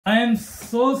I am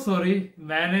so sorry,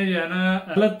 मैंने जो है ना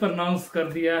गलत प्रोनाउंस कर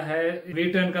दिया है।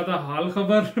 VTEN का था हाल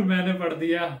खबर, मैंने पढ़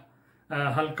दिया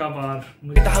हल्का बार।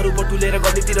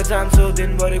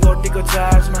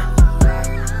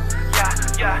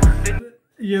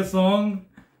 ये सॉन्ग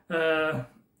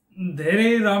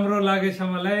धेरै राम्रो लागे छ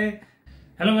मलाई।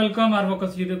 हेलो वेलकम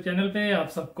आर्वोकस यूट्यूब चैनल पे आप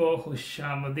सबको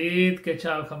खुशामदीद के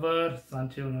चाल खबर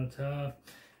सांचे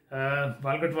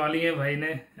बालकट वाली है भाई ने।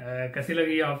 कैसी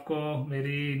लगी आपको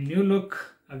मेरी न्यू लुक?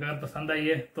 अगर पसंद आई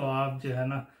है तो आप जो है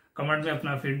ना कमेंट में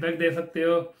अपना फीडबैक दे सकते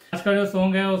हो। आज का जो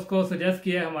सॉन्ग है उसको सजेस्ट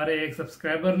किया है हमारे एक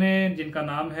सब्सक्राइबर ने जिनका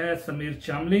नाम है समीर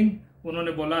चामलिंग।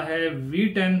 उन्होंने बोला है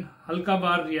VTEN हल्का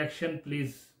बार रिएक्शन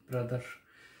प्लीज ब्रदर।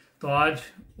 तो आज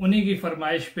उन्हीं की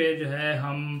फरमाइश पे जो है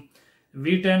हम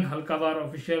VTEN हल्का बार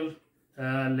ऑफिशियल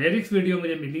लिरिक्स वीडियो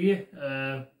मुझे मिली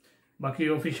है। बाकी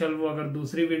ऑफिशियल वो अगर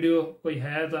दूसरी वीडियो कोई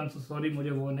है तो आई एम सो सॉरी, मुझे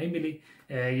वो नहीं मिली।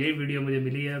 यही वीडियो मुझे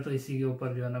मिली है तो इसी के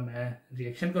ऊपर जो है ना मैं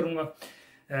रिएक्शन करूँगा।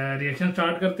 रिएक्शन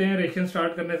स्टार्ट करते हैं। रिएक्शन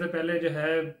स्टार्ट करने से पहले जो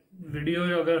है वीडियो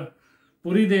अगर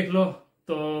पूरी देख लो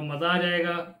तो मज़ा आ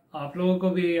जाएगा आप लोगों को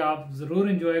भी, आप ज़रूर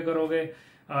इंजॉय करोगे।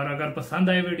 और अगर पसंद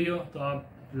आए वीडियो तो आप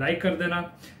लाइक कर देना।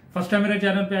 फर्स्ट टाइम मेरे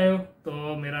चैनल पे आए हो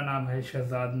तो मेरा नाम है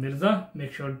Shahzad Mirza.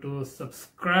 Make sure to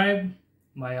subscribe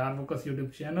my आर्वोकस YouTube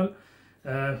channel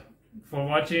for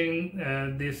watching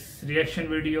this reaction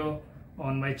video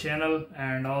on my channel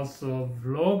and also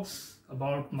vlogs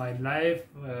about my life,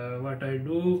 what I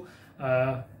do।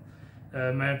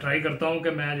 मैं ट्राई करता हूँ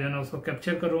कि मैं जो है ना उसको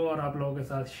कैप्चर करूँ और आप लोगों के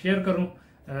साथ शेयर करूँ।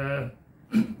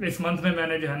 इस मंथ में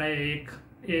मैंने जो है ना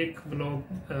एक व्लॉग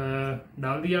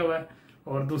डाल दिया हुआ है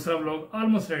और दूसरा व्लॉग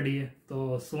ऑलमोस्ट रेडी है,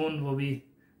 तो सोन वो भी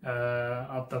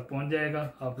आप तक पहुँच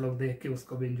जाएगा। आप लोग देख के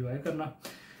उसको भी इंजॉय करना।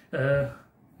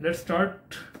 Let's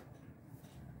start.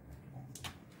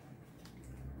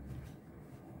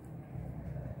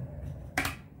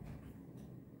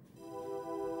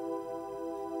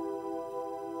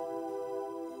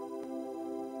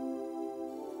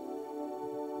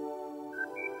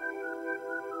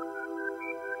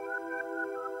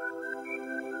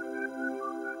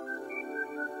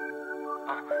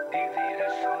 दिदीले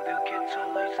सोध्यो के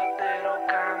चल्दैछ तेरो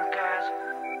कामकाज,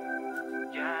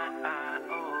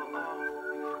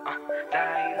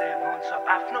 दाइले भन्छ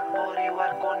आफ्नो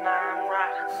परिवारको नाम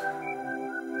राख,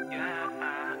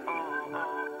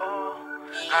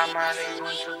 आमाले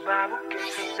भन्छ बाबु के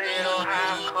छ तेरो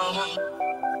हाल खबर,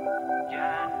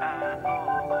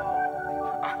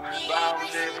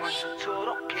 बाबुले भन्छ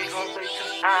छोरो के गर्दैछ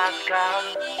आजकल।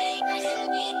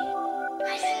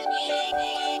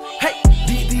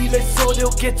 दिदीले सोध्यो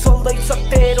के चल्दैछ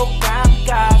तेरो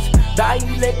कामकाज,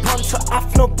 दाइले भन्छ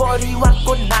आफ्नो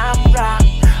परिवारको नाम राख,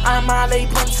 आमाले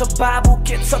भन्छ बाबु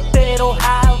के छ तेरो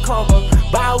हाल खबर,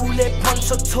 बाउले भन्छ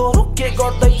छोरो के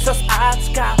गर्दैछस्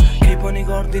आजकल। केही पनि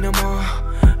गर्दिन म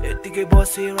यतिकै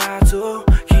बसिरहेछु,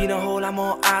 किन होला म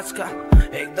आजकल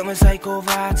एकदमै साइको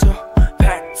भएको,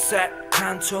 फ्याट स्याट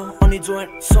खान्छु अनि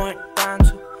जोइन्ट सोइन्ट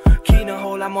तान्छु, किन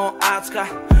होला म आजकल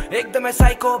एकदमै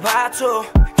साइको भएको।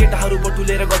 केटाहरू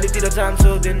बटुलेर गल्लीतिर जान्छु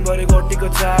दिनभरि गोटीको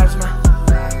चार्जमा,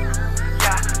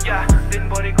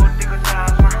 दिनभरि गोटीको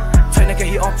चार्जमा, छैन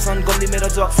केही अप्सन गल्ली मेरो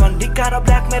जक्सन, ढिक्का र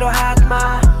ब्ल्याक मेरो हातमा,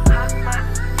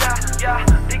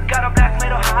 ढिक्का र ब्ल्याक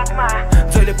मेरो हातमा,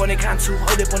 जहिले पनि खान्छु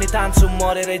अहिले पनि तान्छु,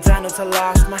 मरेरै जानु छ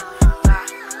लास्टमा,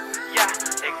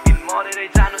 एक दिन मरेरै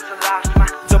जानु छ लास्टमा।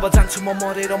 जब जान्छु म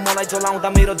मरेर मलाई जलाउँदा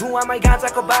मेरो धुवामै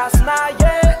गाँजाको बास्ना,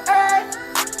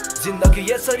 जिन्दगी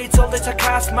यसरी चल्दैछ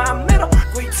खासमा, मेरो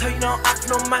कोही छैन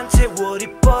आफ्नो मान्छे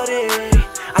वरिपरि,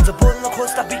 आज बोल्न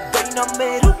खोज्दा बित्दैन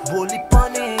मेरो बोली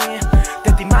पनि,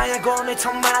 त्यति माया गर्ने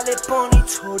क्षमाले पनि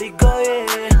छोडी गए,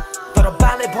 तर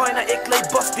बाले भएन एक्लै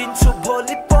बस्दिन्छु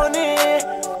भोलि पनि।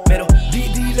 मेरो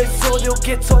दिदीले सोध्यो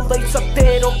के चल्दैछ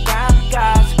तेरो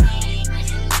कामकाज,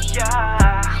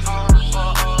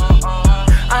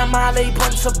 आमाले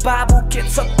भन्छ बाबु के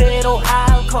छ तेरो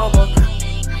हाल खबर,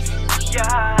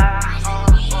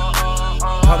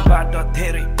 घरबाट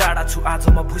धेरै टाढा छु आज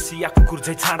म भुसिया कुकुर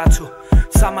झै छाडा छु,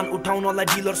 सामान उठाउनलाई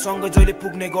डिलरसँग जहिले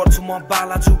पुग्ने गर्छु म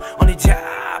बाला छु, अनि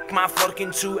झ्यापमा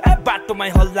फर्किन्छु बाटोमै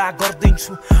हल्ला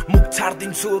गरिदिन्छु, मुख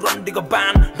छाड्दिन्छु रन्डीको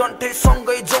बान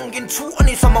डन्ठेसँगै जङ्गिन्छु,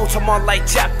 अनि समाउँछ मलाई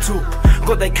च्यापचुप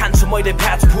गोदै खान्छु मैले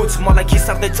भ्याज भुज, मलाई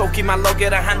घिसार्दै चौकीमा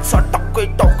लगेर हान्छ टक्कै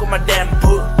टाउकोमा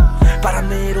ड्याम्पु, पारा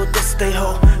मेरो त्यस्तै हो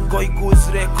कोही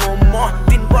गुज्रेको म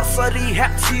 3 वर्ष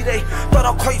रिह्याब छिरै तर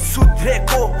खै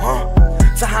सुध्रेको।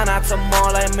 चाहना छ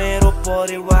मलाई मेरो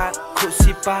परिवार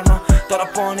खुसी पार्न, तर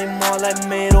पनि मलाई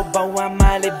मेरो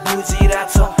बाउआमाले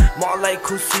बुझिरहेछ, मलाई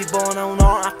खुसी बनाउन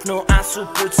आफ्नो आँसु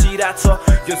पुछिरहेछ,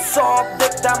 यो सब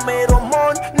देख्दा मेरो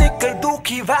मन निकै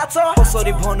दुखी भएको छ।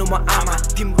 कसरी भनौँ म आमा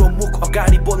तिम्रो मुख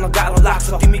अगाडि बोल्न गाह्रो लाग्छ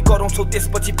तिमी कराउँछौ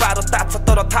त्यसपछि पारो तात्छ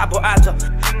तर थाहा भयो आज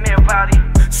जिम्मेवारी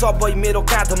सबै मेरो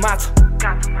काँधमा छ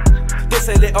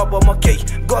त्यसैले अब म केही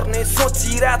गर्ने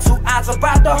सोचिरहेको छु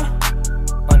आजबाट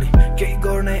अनि केही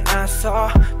गर्ने आशा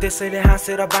त्यसैले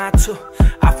हाँसेर बाँच्छु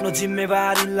आफ्नो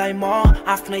जिम्मेवारीलाई म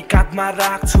आफ्नै काँधमा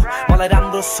राख्छु मलाई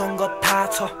राम्रोसँग थाहा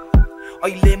छ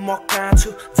अहिले म कहाँ छु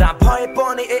जहाँ भए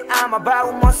पनि ए आमा बाउ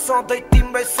म सधैँ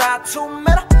तिम्रै साथ छु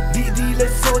मेरो दिदीले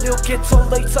सोध्यो के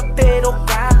चल्दैछ तेरो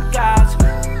कामकाज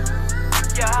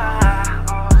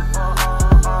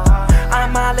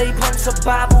आमाले भन्छ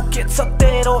बाबु के छ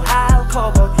तेरो हाल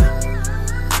खबर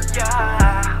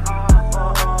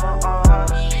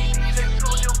दिदीले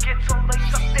सोध्यो के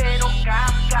चल्दैछ तेरो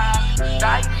कामकाज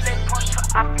दाइले भन्छ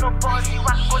आफ्नो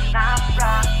परिवारको नाम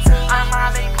राख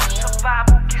आमाले भन्छ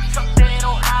बाबु के छ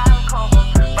तेरो हाल खबर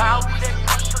बाउले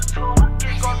भन्छ छोरो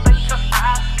के गर्दैछ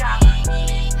आजकाल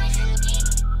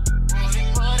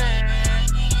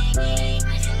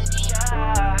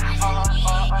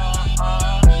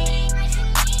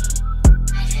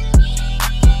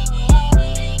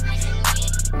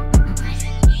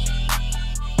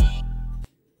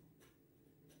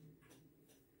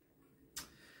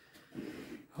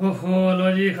ओहो लो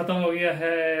जी, खत्म हो गया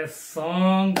है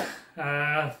song.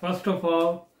 First of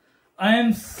all I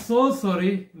am so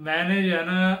sorry, मैंने जो है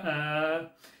ना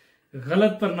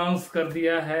गलत प्रोनाउंस कर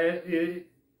दिया है।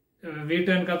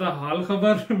 VTEN का था हाल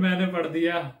खबर, मैंने पढ़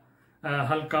दिया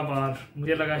हल्का बार।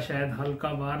 मुझे लगा शायद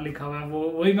हल्का बार लिखा हुआ है,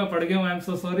 वही मैं पढ़ गया हूँ। आई एम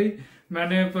सो सॉरी,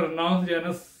 मैंने प्रोनाउंस जो है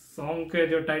ना सॉन्ग के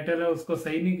जो टाइटल है उसको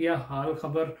सही नहीं किया। हाल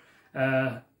खबर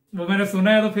वो मैंने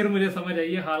सुना है तो फिर मुझे समझ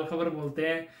आई है। हाल खबर बोलते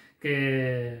हैं कि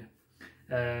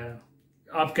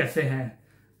आप कैसे हैं,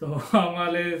 तो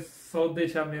हमारे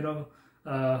स्वदेशा मेरो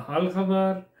हाल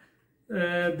खबर,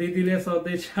 दीदी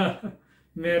स्वदेशा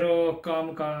मेरो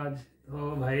काम काज।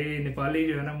 तो भाई नेपाली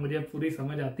जो है ना मुझे पूरी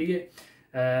समझ आती है,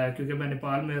 क्योंकि मैं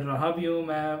नेपाल में रहा भी हूँ।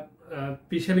 मैं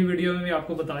पिछली वीडियो में भी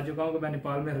आपको बता चुका हूँ कि मैं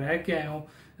नेपाल में रह के आया हूँ।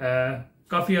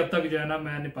 काफ़ी हद तक जो है ना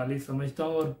मैं नेपाली समझता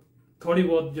हूँ और थोड़ी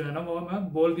बहुत जो है ना वो मैं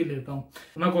बोल भी लेता हूँ।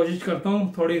 मैं कोशिश करता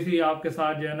हूँ थोड़ी सी आपके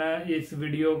साथ जो है ना इस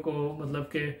वीडियो को मतलब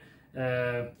कि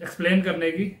एक्सप्लेन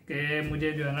करने की, कि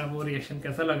मुझे जो है ना वो रिएक्शन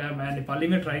कैसा लगा। मैं नेपाली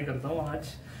में ट्राई करता हूँ आज।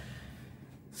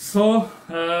 सो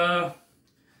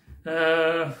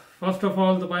फर्स्ट अफ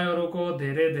ऑल तपाईहरुको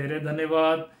धेरै धेरै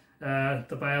धन्यवाद।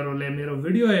 तपाईहरुले मेरो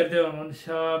भिडियो हेर्दै हुनुहुन्छ,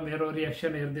 मेरो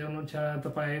रिएक्सन हेर्दै हुनुहुन्छ।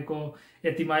 तपाईको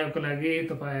यति मायाको लागि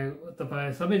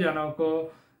तपाईँ सबैजनाको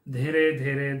धेरै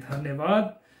धेरै धन्यवाद।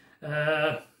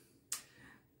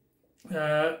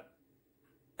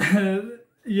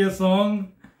 यो सॉन्ग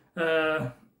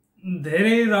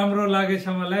धेरै राम्रो लागेछ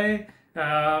मलाई।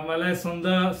 मलाई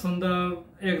सुन्दा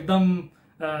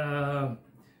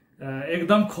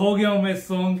एकदम खो गया हूँ मैं इस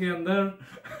सॉन्ग के अंदर।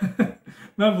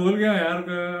 मैं भूल गया यार,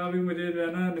 अभी मुझे जो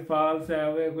है ना नेपाल से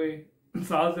आए हुए कोई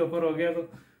साल से ऊपर हो गया, तो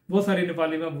बहुत सारी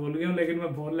नेपाली मैं भूल गया हूँ, लेकिन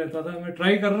मैं बोल लेता था। मैं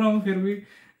ट्राई कर रहा हूँ फिर भी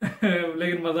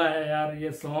लेकिन मज़ा आया यार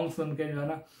ये सॉन्ग सुन के, जो है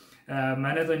ना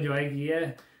मैंने तो एंजॉय किया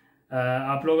है।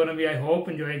 आप लोगों ने भी आई होप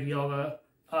एंजॉय किया होगा।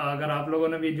 अगर आप लोगों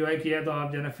ने भी एंजॉय किया है तो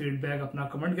आप जो है ना फीडबैक अपना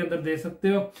कमेंट के अंदर दे सकते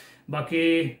हो। बाकी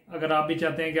अगर आप भी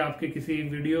चाहते हैं कि आपके किसी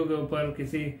वीडियो के ऊपर,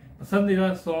 किसी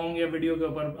पसंदीदा सॉन्ग या वीडियो के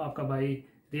ऊपर आपका भाई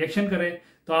रिएक्शन करे,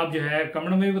 तो आप जो है कमेंट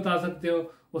में भी बता सकते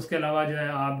हो। उसके अलावा जो है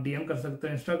आप DM कर सकते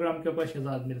हो इंस्टाग्राम के ऊपर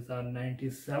शहजाद मिर्जा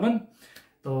 97।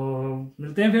 तो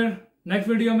मिलते हैं फिर नेक्स्ट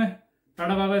वीडियो में।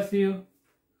 Tata bye bye, C you,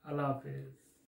 Allah Hafiz.